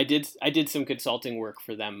 but I did some consulting work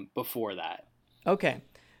for them before that. Okay.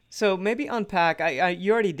 So maybe unpack.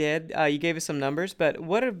 You already did. You gave us some numbers, but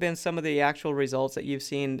what have been some of the actual results that you've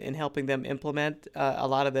seen in helping them implement a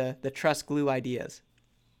lot of the Trust Glue ideas?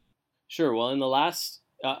 Sure. Well, in the last,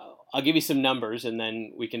 I'll give you some numbers, and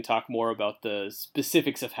then we can talk more about the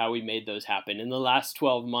specifics of how we made those happen. In the last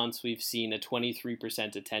 12 months, we've seen a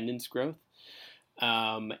 23% attendance growth,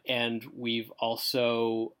 and we've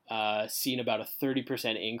also seen about a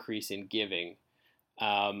 30% increase in giving.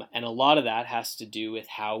 And a lot of that has to do with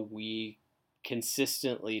how we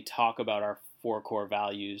consistently talk about our four core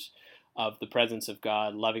values of the presence of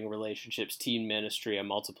God, loving relationships, team ministry, and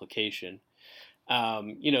multiplication.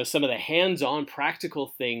 Some of the hands-on practical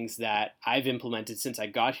things that I've implemented since I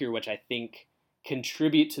got here, which I think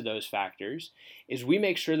contribute to those factors, is we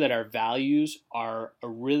make sure that our values are a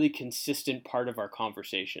really consistent part of our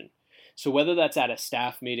conversation. So whether that's at a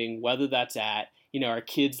staff meeting, whether that's at, our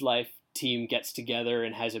kids' life team gets together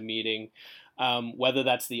and has a meeting, whether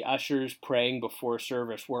that's the ushers praying before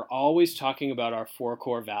service, we're always talking about our four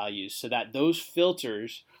core values so that those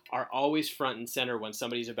filters are always front and center when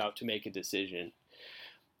somebody's about to make a decision.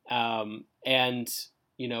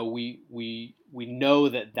 We know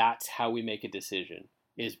that that's how we make a decision,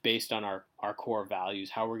 is based on our core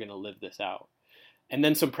values, how we're going to live this out. And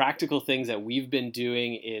then some practical things that we've been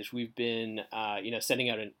doing is we've been, sending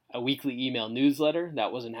out a weekly email newsletter.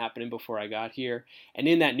 That wasn't happening before I got here. And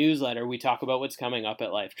in that newsletter, we talk about what's coming up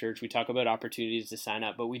at Life Church. We talk about opportunities to sign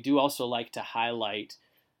up, but we do also like to highlight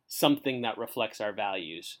something that reflects our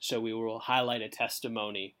values. So we will highlight a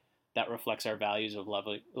testimony that reflects our values of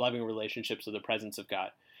loving relationships with the presence of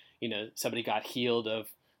God. Somebody got healed of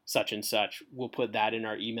such and such. We'll put that in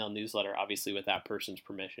our email newsletter, obviously with that person's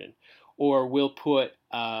permission. Or we'll put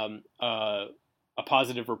a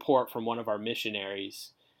positive report from one of our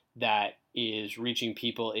missionaries that is reaching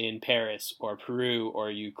people in Paris or Peru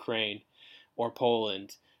or Ukraine or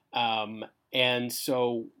Poland. And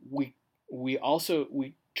so we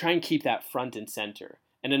try and keep that front and center.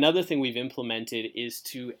 And another thing we've implemented is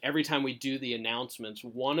to, every time we do the announcements,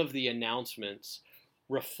 one of the announcements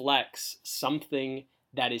reflects something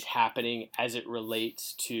that is happening as it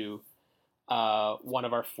relates to one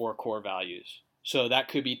of our four core values. So that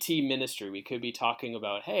could be team ministry. We could be talking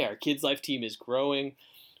about, hey, our Kids Life team is growing.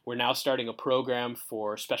 We're now starting a program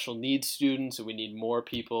for special needs students, and we need more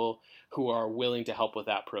people who are willing to help with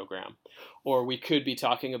that program. Or we could be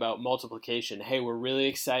talking about multiplication. Hey, we're really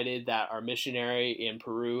excited that our missionary in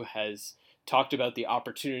Peru has talked about the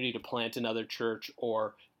opportunity to plant another church,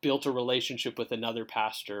 or built a relationship with another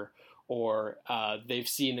pastor, or they've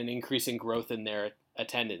seen an increase in growth in their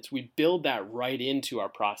attendance. We build that right into our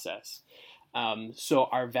process. So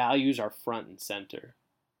our values are front and center.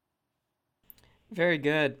 Very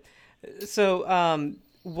good. So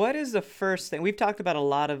what is the first thing? We've talked about a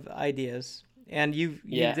lot of ideas, and you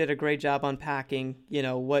did a great job unpacking,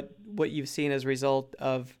 what you've seen as a result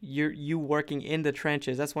of you working in the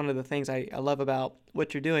trenches. That's one of the things I love about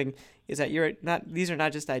what you're doing, is that these are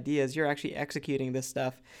not just ideas, you're actually executing this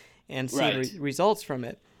stuff and seeing results from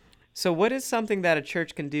it. So what is something that a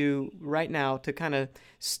church can do right now to kind of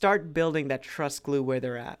start building that trust glue where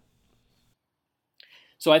they're at?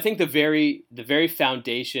 So I think the very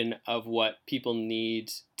foundation of what people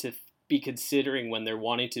need to be considering when they're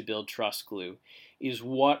wanting to build trust glue is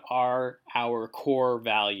what are our core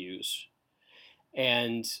values.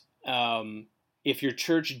 And if your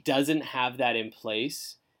church doesn't have that in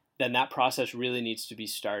place, then that process really needs to be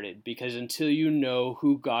started, because until you know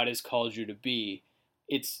who God has called you to be,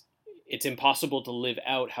 it's impossible to live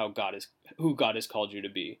out who God has called you to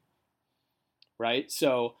be, right?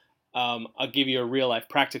 So I'll give you a real life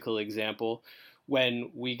practical example.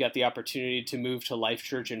 When we got the opportunity to move to Life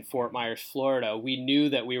Church in Fort Myers, Florida, we knew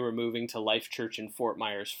that we were moving to Life Church in Fort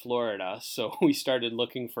Myers, Florida. So we started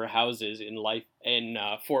looking for houses in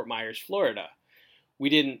Fort Myers, Florida. We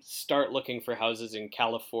didn't start looking for houses in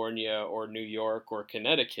California or New York or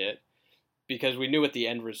Connecticut, because we knew what the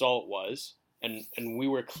end result was, and we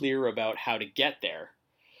were clear about how to get there.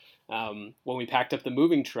 When we packed up the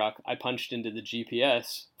moving truck, I punched into the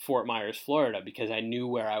GPS Fort Myers, Florida, because I knew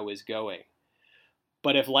where I was going.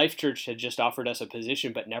 But if Life Church had just offered us a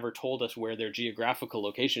position but never told us where their geographical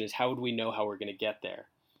location is, how would we know how we're going to get there?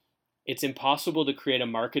 It's impossible to create a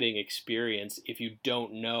marketing experience if you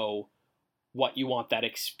don't know what you want that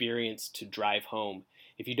experience to drive home,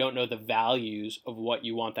 if you don't know the values of what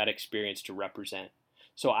you want that experience to represent.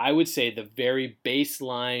 So I would say the very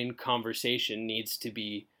baseline conversation needs to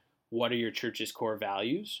be, what are your church's core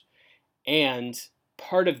values? And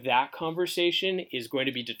part of that conversation is going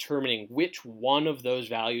to be determining which one of those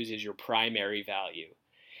values is your primary value.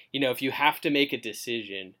 If you have to make a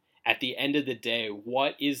decision, at the end of the day,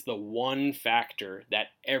 what is the one factor that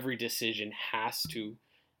every decision has to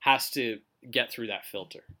get through that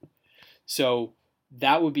filter? So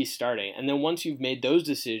that would be starting. And then once you've made those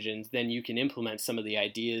decisions, then you can implement some of the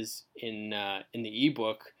ideas in the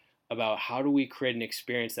ebook about how do we create an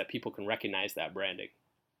experience that people can recognize that branding.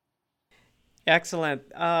 Excellent.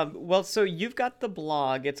 Well, so you've got the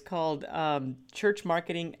blog. It's called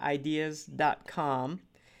churchmarketingideas.com.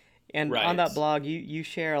 And right. On that blog, you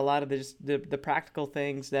share a lot of the practical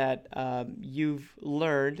things that you've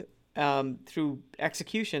learned through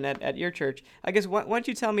execution at your church. I guess, why don't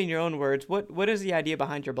you tell me in your own words, what is the idea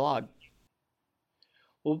behind your blog?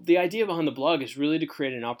 Well, the idea behind the blog is really to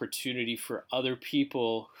create an opportunity for other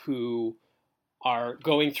people who are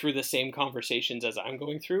going through the same conversations as I'm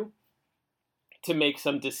going through to make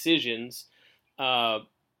some decisions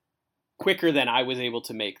quicker than I was able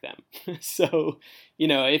to make them. So,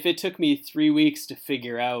 if it took me 3 weeks to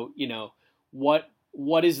figure out, what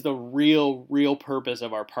is the real purpose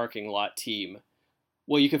of our parking lot team?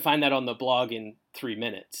 Well, you can find that on the blog in 3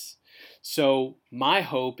 minutes. So my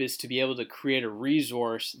hope is to be able to create a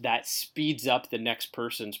resource that speeds up the next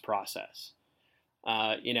person's process.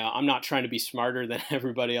 I'm not trying to be smarter than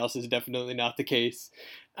everybody else, is definitely not the case.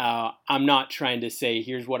 I'm not trying to say,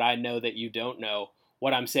 here's what I know that you don't know.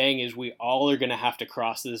 What I'm saying is we all are going to have to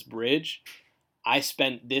cross this bridge. I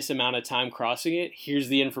spent this amount of time crossing it. Here's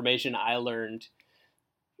the information I learned.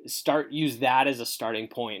 Use that as a starting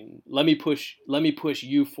point. Let me push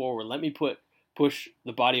you forward. Let me push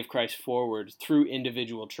the body of Christ forward through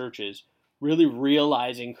individual churches, really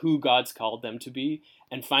realizing who God's called them to be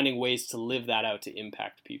and finding ways to live that out to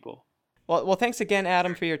impact people. Well, thanks again,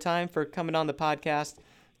 Adam, for your time, for coming on the podcast.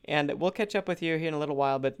 And we'll catch up with you here in a little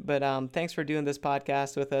while, but thanks for doing this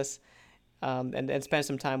podcast with us and spend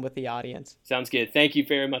some time with the audience. Sounds good. Thank you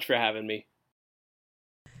very much for having me.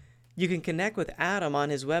 You can connect with Adam on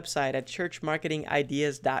his website at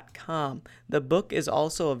churchmarketingideas.com. The book is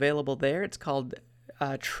also available there. It's called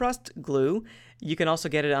Trust Glue. You can also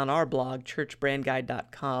get it on our blog,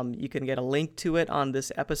 churchbrandguide.com. You can get a link to it on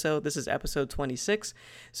this episode. This is episode 26.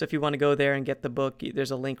 So if you want to go there and get the book, there's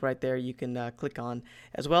a link right there you can click on,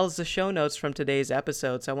 as well as the show notes from today's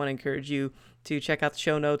episode. So I want to encourage you to check out the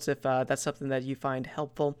show notes if that's something that you find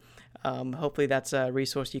helpful. Hopefully that's a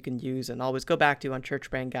resource you can use and always go back to on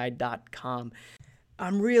churchbrandguide.com.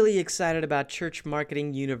 I'm really excited about Church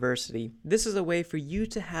Marketing University. This is a way for you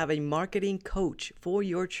to have a marketing coach for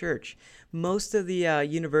your church. Most of the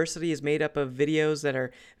university is made up of videos that are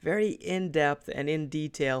very in-depth and in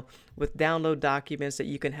detail with download documents that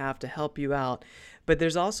you can have to help you out. But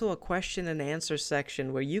there's also a question and answer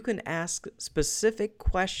section where you can ask specific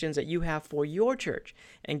questions that you have for your church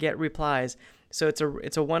and get replies. So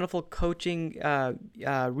it's a wonderful coaching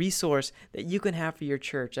resource that you can have for your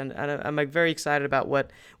church, and I'm very excited about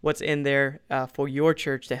what's in there for your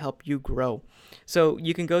church to help you grow. So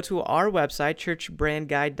you can go to our website,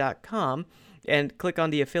 churchbrandguide.com, and click on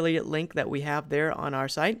the affiliate link that we have there on our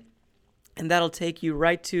site, and that'll take you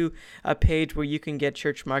right to a page where you can get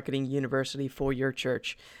Church Marketing University for your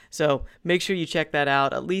church. So make sure you check that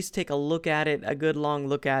out. At least take a look at it, a good long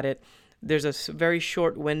look at it. there's a very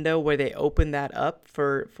short window where they open that up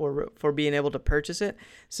for being able to purchase it.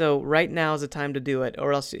 So right now is the time to do it,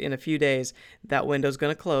 or else in a few days that window is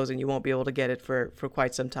going to close and you won't be able to get it for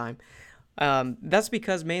quite some time. That's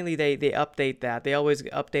because mainly they update that. They always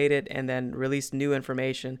update it and then release new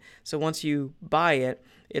information. So once you buy it,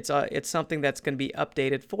 it's something that's going to be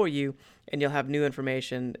updated for you, and you'll have new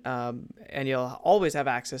information, and you'll always have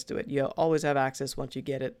access to it. You'll always have access once you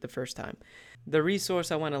get it the first time. The resource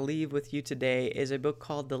I want to leave with you today is a book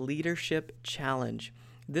called The Leadership Challenge.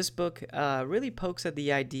 This book really pokes at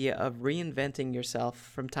the idea of reinventing yourself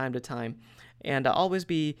from time to time, and always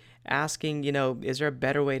be asking, is there a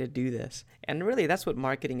better way to do this? And really, that's what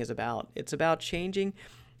marketing is about. It's about changing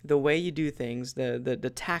the way you do things,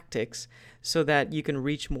 the tactics, so that you can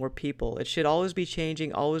reach more people. It should always be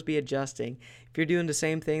changing, always be adjusting. If you're doing the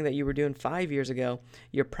same thing that you were doing 5 years ago,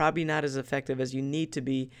 you're probably not as effective as you need to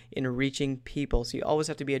be in reaching people. So you always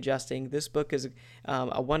have to be adjusting. This book is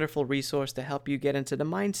a wonderful resource to help you get into the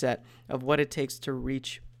mindset of what it takes to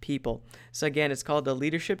reach people. So again, it's called The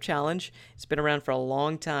Leadership Challenge. It's been around for a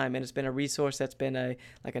long time, and it's been a resource that's been a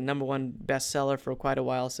number one bestseller for quite a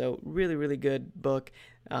while. So really, really good book.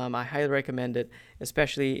 I highly recommend it,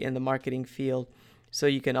 especially in the marketing field. So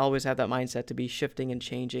you can always have that mindset to be shifting and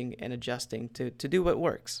changing and adjusting to do what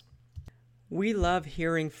works. We love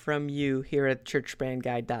hearing from you here at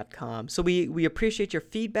churchbrandguide.com. So we appreciate your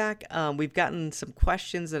feedback. We've gotten some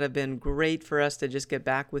questions that have been great for us to just get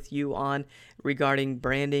back with you on regarding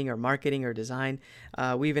branding or marketing or design.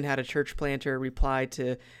 We even had a church planter reply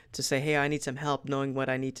to say, hey, I need some help knowing what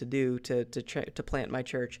I need to do to plant my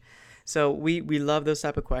church. So we love those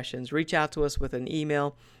type of questions. Reach out to us with an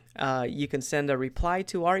email. You can send a reply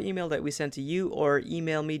to our email that we sent to you, or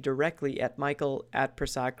email me directly at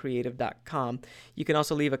michael@prasadcreative.com. You can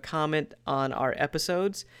also leave a comment on our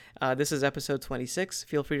episodes. This is episode 26.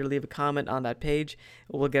 Feel free to leave a comment on that page.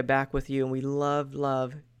 We'll get back with you, and we love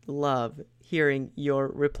hearing your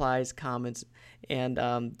replies, comments,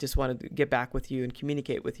 and just wanted to get back with you and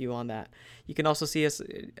communicate with you on that. You can also see us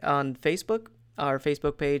on Facebook. Our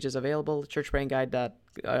Facebook page is available, Church Brand Guide on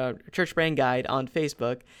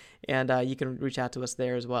Facebook, and you can reach out to us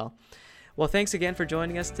there as well. Well, thanks again for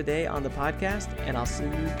joining us today on the podcast, and I'll see you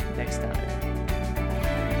next time.